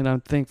 and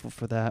I'm thankful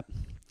for that.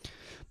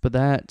 But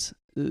that,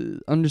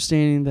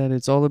 understanding that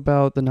it's all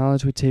about the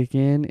knowledge we take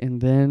in, and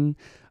then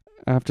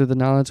after the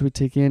knowledge we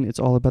take in, it's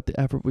all about the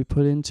effort we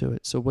put into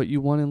it. So what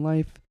you want in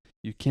life,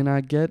 you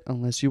cannot get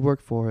unless you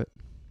work for it.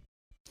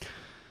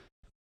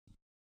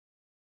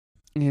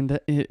 And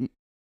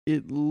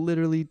it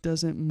literally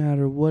doesn't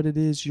matter what it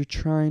is you're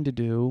trying to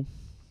do.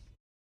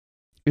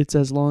 It's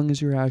as long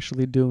as you're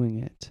actually doing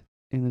it.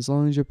 And as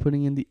long as you're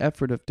putting in the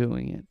effort of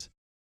doing it.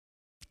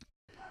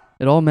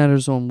 It all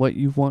matters on what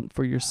you want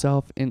for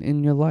yourself and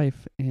in your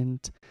life.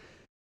 And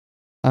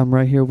I'm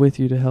right here with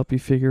you to help you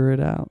figure it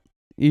out.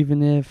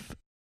 Even if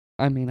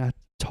I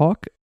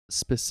talk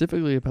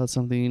specifically about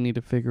something you need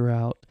to figure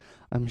out,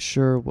 I'm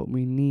sure what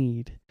we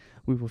need,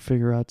 we will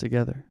figure out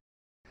together.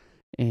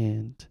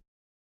 And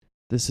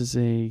this is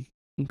a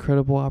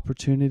incredible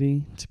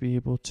opportunity to be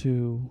able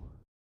to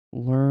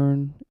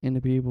learn and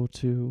to be able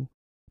to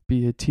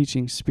be a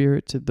teaching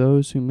spirit to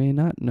those who may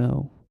not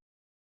know.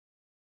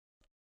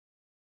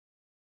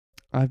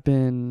 I've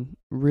been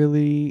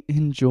really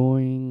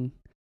enjoying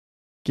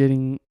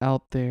getting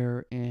out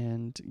there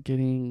and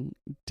getting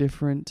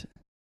different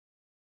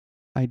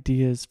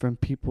ideas from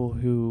people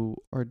who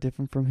are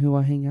different from who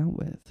I hang out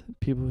with,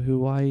 people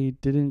who I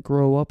didn't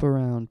grow up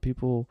around,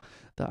 people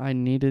that I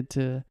needed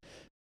to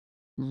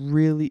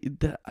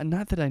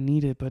not that I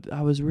needed, but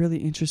I was really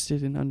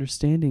interested in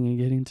understanding and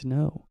getting to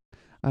know.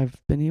 I've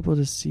been able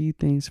to see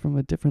things from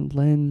a different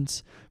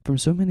lens from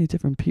so many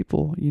different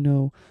people.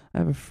 I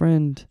have a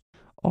friend,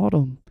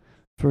 Autumn,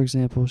 for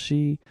example.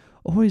 She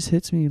always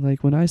hits me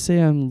like when I say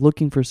I'm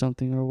looking for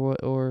something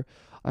or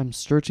I'm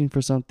searching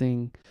for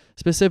something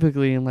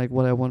specifically in like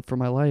what I want for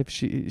my life.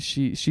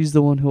 She's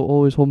the one who'll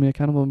always hold me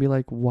accountable and be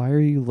like, "Why are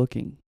you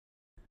looking?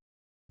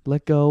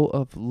 Let go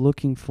of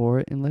looking for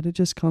it and let it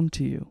just come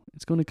to you.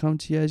 It's going to come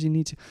to you as you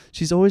need to."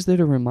 She's always there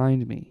to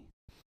remind me.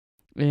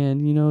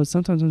 And,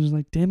 sometimes I'm just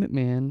like, damn it,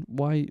 man.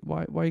 Why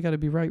you got to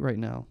be right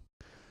now?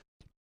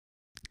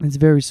 It's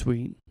very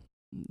sweet.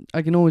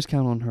 I can always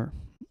count on her.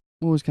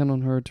 Always count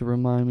on her to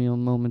remind me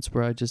on moments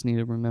where I just need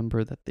to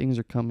remember that things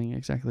are coming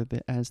exactly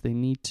as they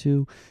need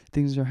to.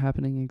 Things are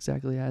happening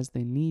exactly as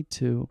they need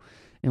to.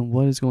 And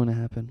what is going to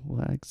happen will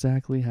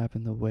exactly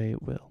happen the way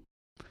it will.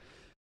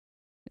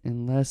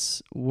 And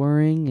less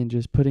worrying and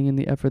just putting in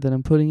the effort that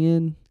I'm putting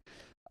in.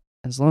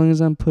 As long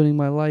as I'm putting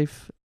my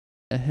life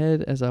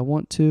ahead as I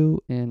want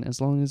to, and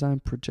as long as I'm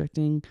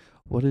projecting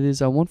what it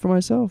is I want for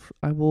myself,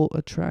 I will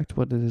attract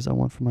what it is I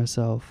want for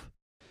myself.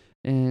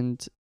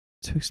 And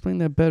to explain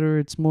that better,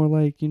 it's more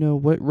like,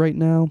 what right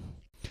now,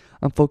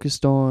 I'm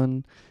focused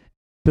on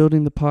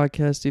building the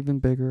podcast even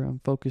bigger.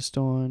 I'm focused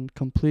on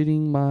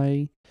completing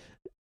my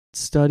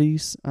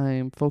studies. I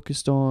am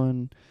focused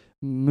on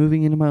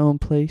moving into my own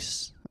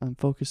place. I'm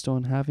focused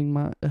on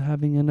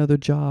having another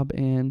job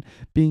and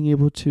being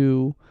able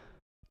to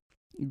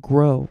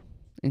grow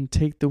and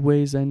take the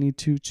ways I need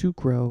to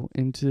grow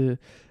and to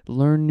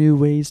learn new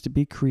ways to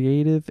be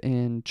creative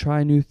and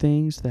try new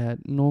things that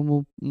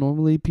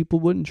normally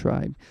people wouldn't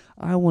try.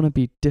 I want to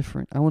be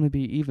different. I want to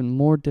be even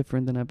more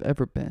different than I've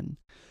ever been.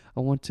 I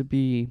want to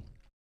be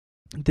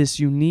this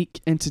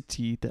unique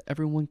entity that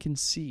everyone can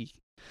see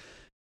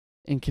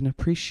and can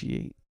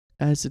appreciate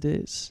as it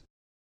is.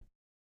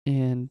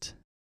 And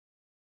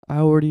I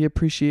already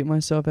appreciate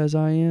myself as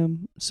I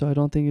am, so I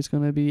don't think it's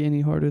going to be any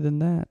harder than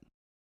that.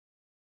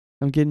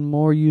 I'm getting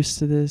more used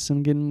to this.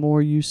 I'm getting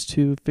more used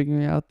to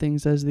figuring out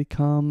things as they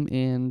come,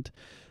 and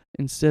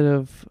instead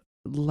of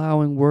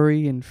allowing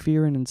worry and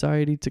fear and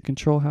anxiety to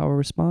control how I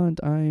respond,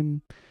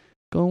 I'm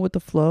going with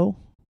the flow.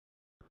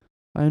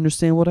 I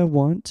understand what I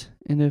want,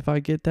 and if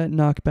I get that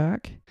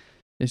knockback,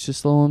 it's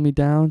just slowing me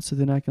down so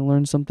then I can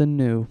learn something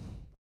new.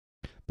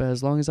 But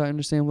as long as I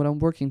understand what I'm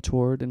working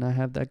toward and I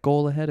have that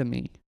goal ahead of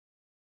me,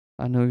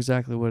 I know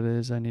exactly what it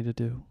is I need to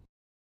do.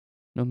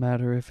 No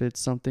matter if it's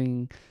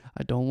something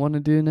I don't want to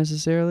do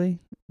necessarily,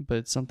 but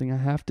it's something I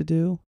have to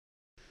do,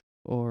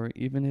 or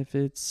even if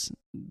it's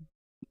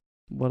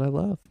what I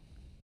love.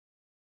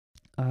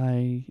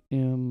 I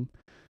am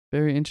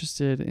very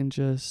interested in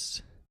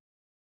just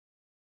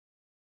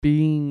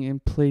being in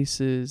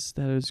places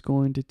that is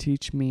going to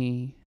teach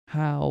me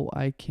how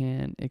I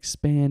can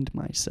expand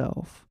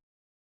myself,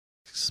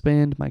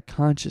 expand my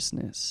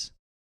consciousness,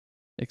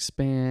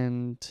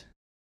 expand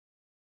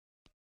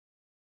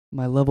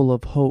my level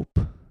of hope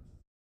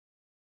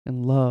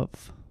and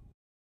love,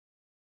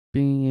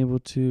 being able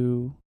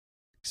to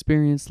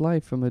experience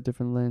life from a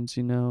different lens.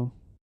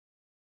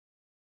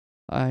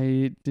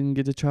 I didn't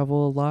get to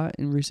travel a lot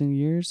in recent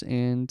years,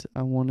 and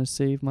I want to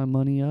save my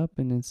money up,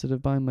 and instead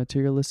of buying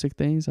materialistic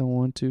things, I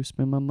want to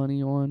spend my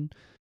money on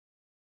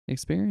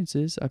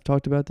experiences. I've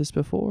talked about this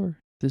before.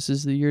 This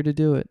is the year to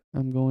do it.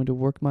 I'm going to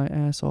work my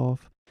ass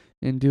off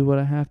and do what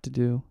I have to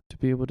do to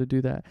be able to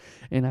do that.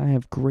 And I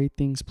have great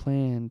things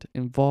planned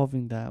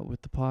involving that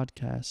with the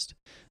podcast.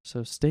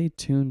 So stay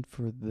tuned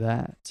for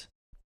that.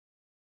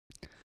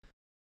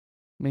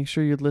 Make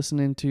sure you're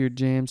listening to your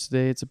jams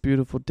today. It's a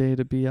beautiful day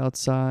to be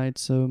outside,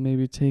 so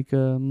maybe take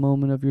a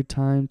moment of your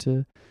time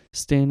to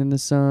stand in the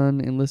sun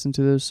and listen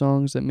to those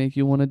songs that make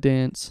you want to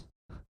dance.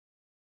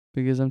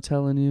 Because I'm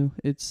telling you,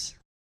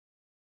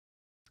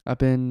 I've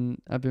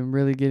been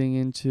really getting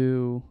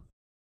into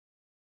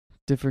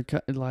different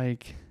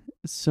like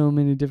so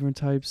many different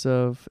types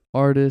of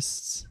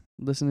artists,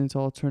 listening to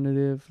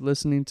alternative,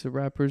 listening to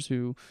rappers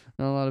who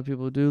not a lot of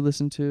people do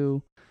listen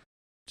to.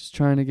 Just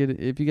trying to get it.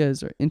 If you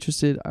guys are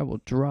interested, I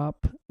will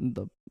drop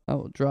my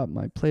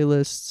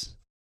playlists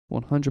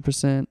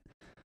 100%.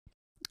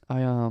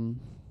 I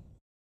am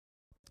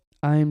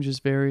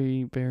just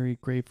very, very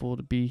grateful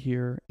to be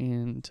here,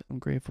 and I'm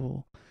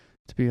grateful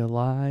to be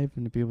alive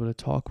and to be able to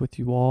talk with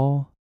you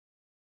all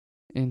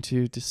and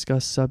to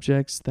discuss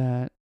subjects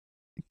that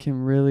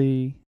can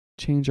really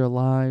change our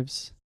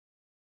lives.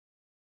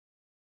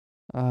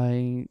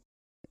 I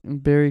I'm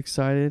very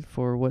excited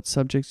for what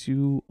subjects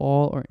you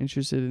all are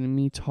interested in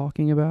me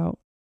talking about.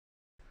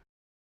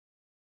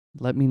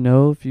 Let me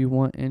know if you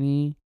want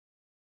any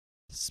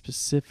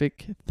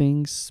specific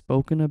things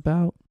spoken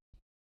about.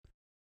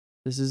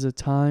 This is a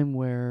time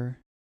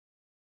where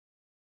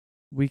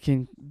we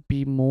can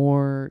be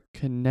more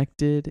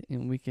connected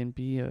and we can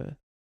be a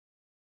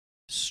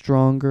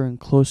stronger and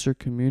closer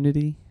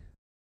community.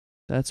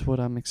 That's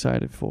what I'm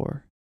excited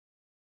for.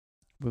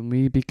 When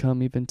we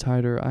become even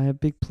tighter, I have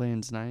big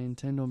plans and I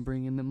intend on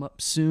bringing them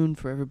up soon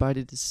for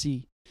everybody to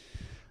see.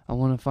 I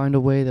want to find a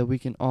way that we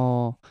can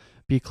all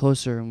be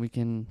closer and we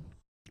can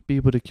be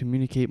able to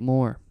communicate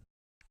more.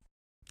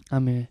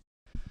 I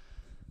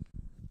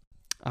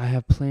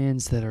have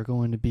plans that are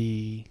going to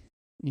be,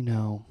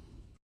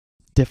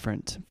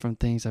 different from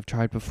things I've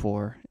tried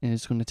before, and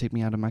it's going to take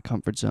me out of my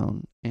comfort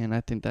zone. And I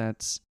think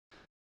that's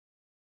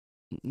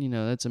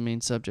a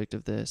main subject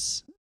of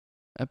this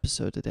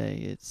episode today.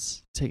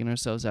 It's taking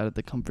ourselves out of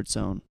the comfort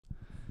zone,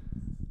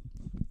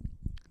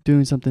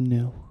 doing something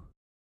new.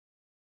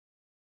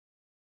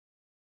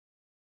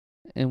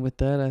 And with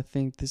that, I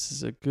think this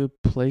is a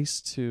good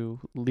place to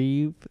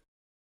leave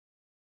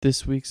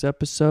this week's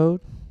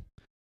episode.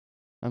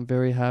 I'm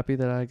very happy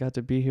that I got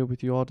to be here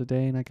with you all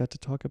today and I got to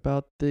talk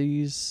about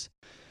these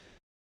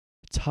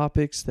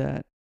topics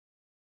that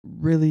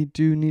really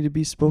do need to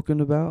be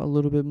spoken about a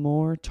little bit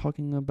more,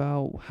 talking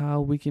about how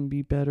we can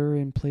be better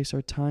and place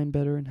our time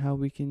better and how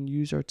we can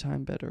use our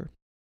time better.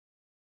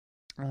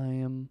 I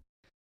am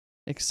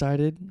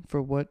excited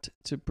for what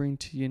to bring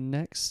to you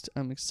next.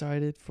 I'm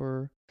excited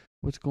for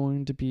what's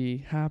going to be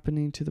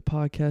happening to the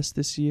podcast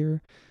this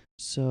year.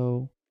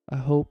 So I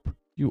hope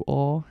you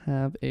all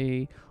have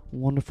a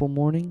wonderful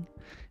morning,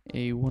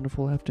 a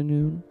wonderful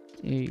afternoon,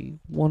 a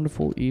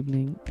wonderful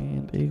evening,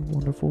 and a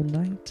wonderful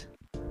night.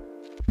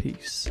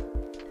 Peace.